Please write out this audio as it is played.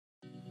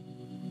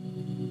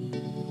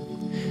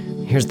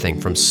Here's the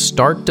thing, from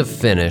start to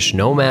finish,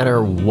 no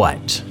matter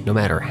what, no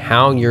matter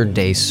how your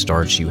day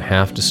starts, you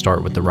have to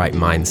start with the right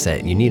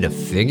mindset. You need to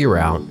figure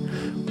out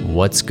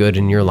what's good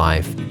in your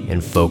life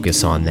and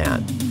focus on that.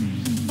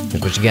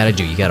 Here's what you got to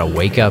do. You got to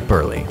wake up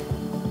early.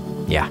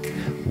 Yeah,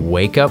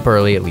 wake up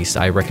early. At least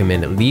I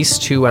recommend at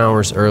least 2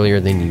 hours earlier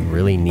than you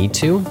really need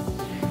to,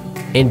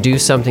 and do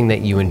something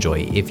that you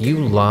enjoy. If you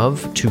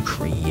love to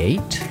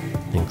create,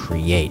 then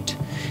create.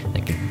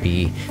 That could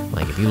be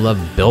like, if you love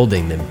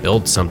building, then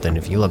build something.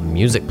 If you love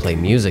music, play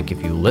music.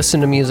 If you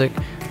listen to music,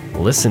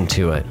 listen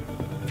to it.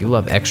 If you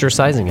love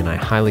exercising, and I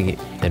highly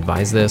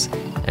advise this,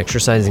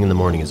 exercising in the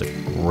morning is a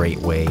great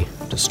way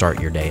to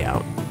start your day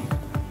out.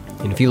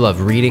 And if you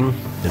love reading,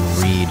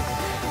 then read.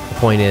 The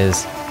point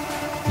is,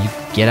 you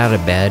get out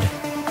of bed,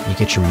 you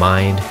get your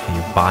mind and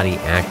your body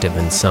active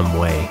in some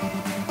way.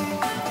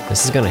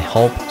 This is going to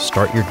help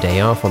start your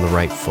day off on the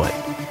right foot.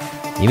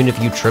 Even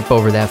if you trip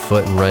over that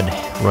foot and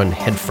run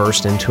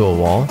headfirst into a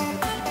wall,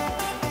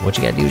 what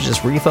you got to do is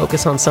just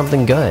refocus on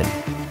something good.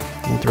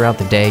 And throughout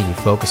the day, you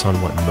focus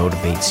on what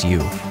motivates you.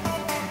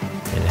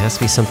 And it has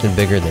to be something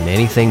bigger than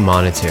anything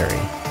monetary,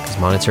 because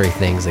monetary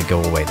things, they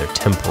go away, they're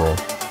temporal.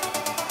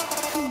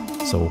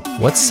 So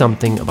what's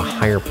something of a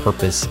higher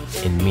purpose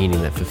and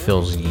meaning that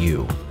fulfills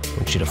you? I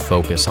want you to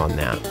focus on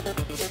that.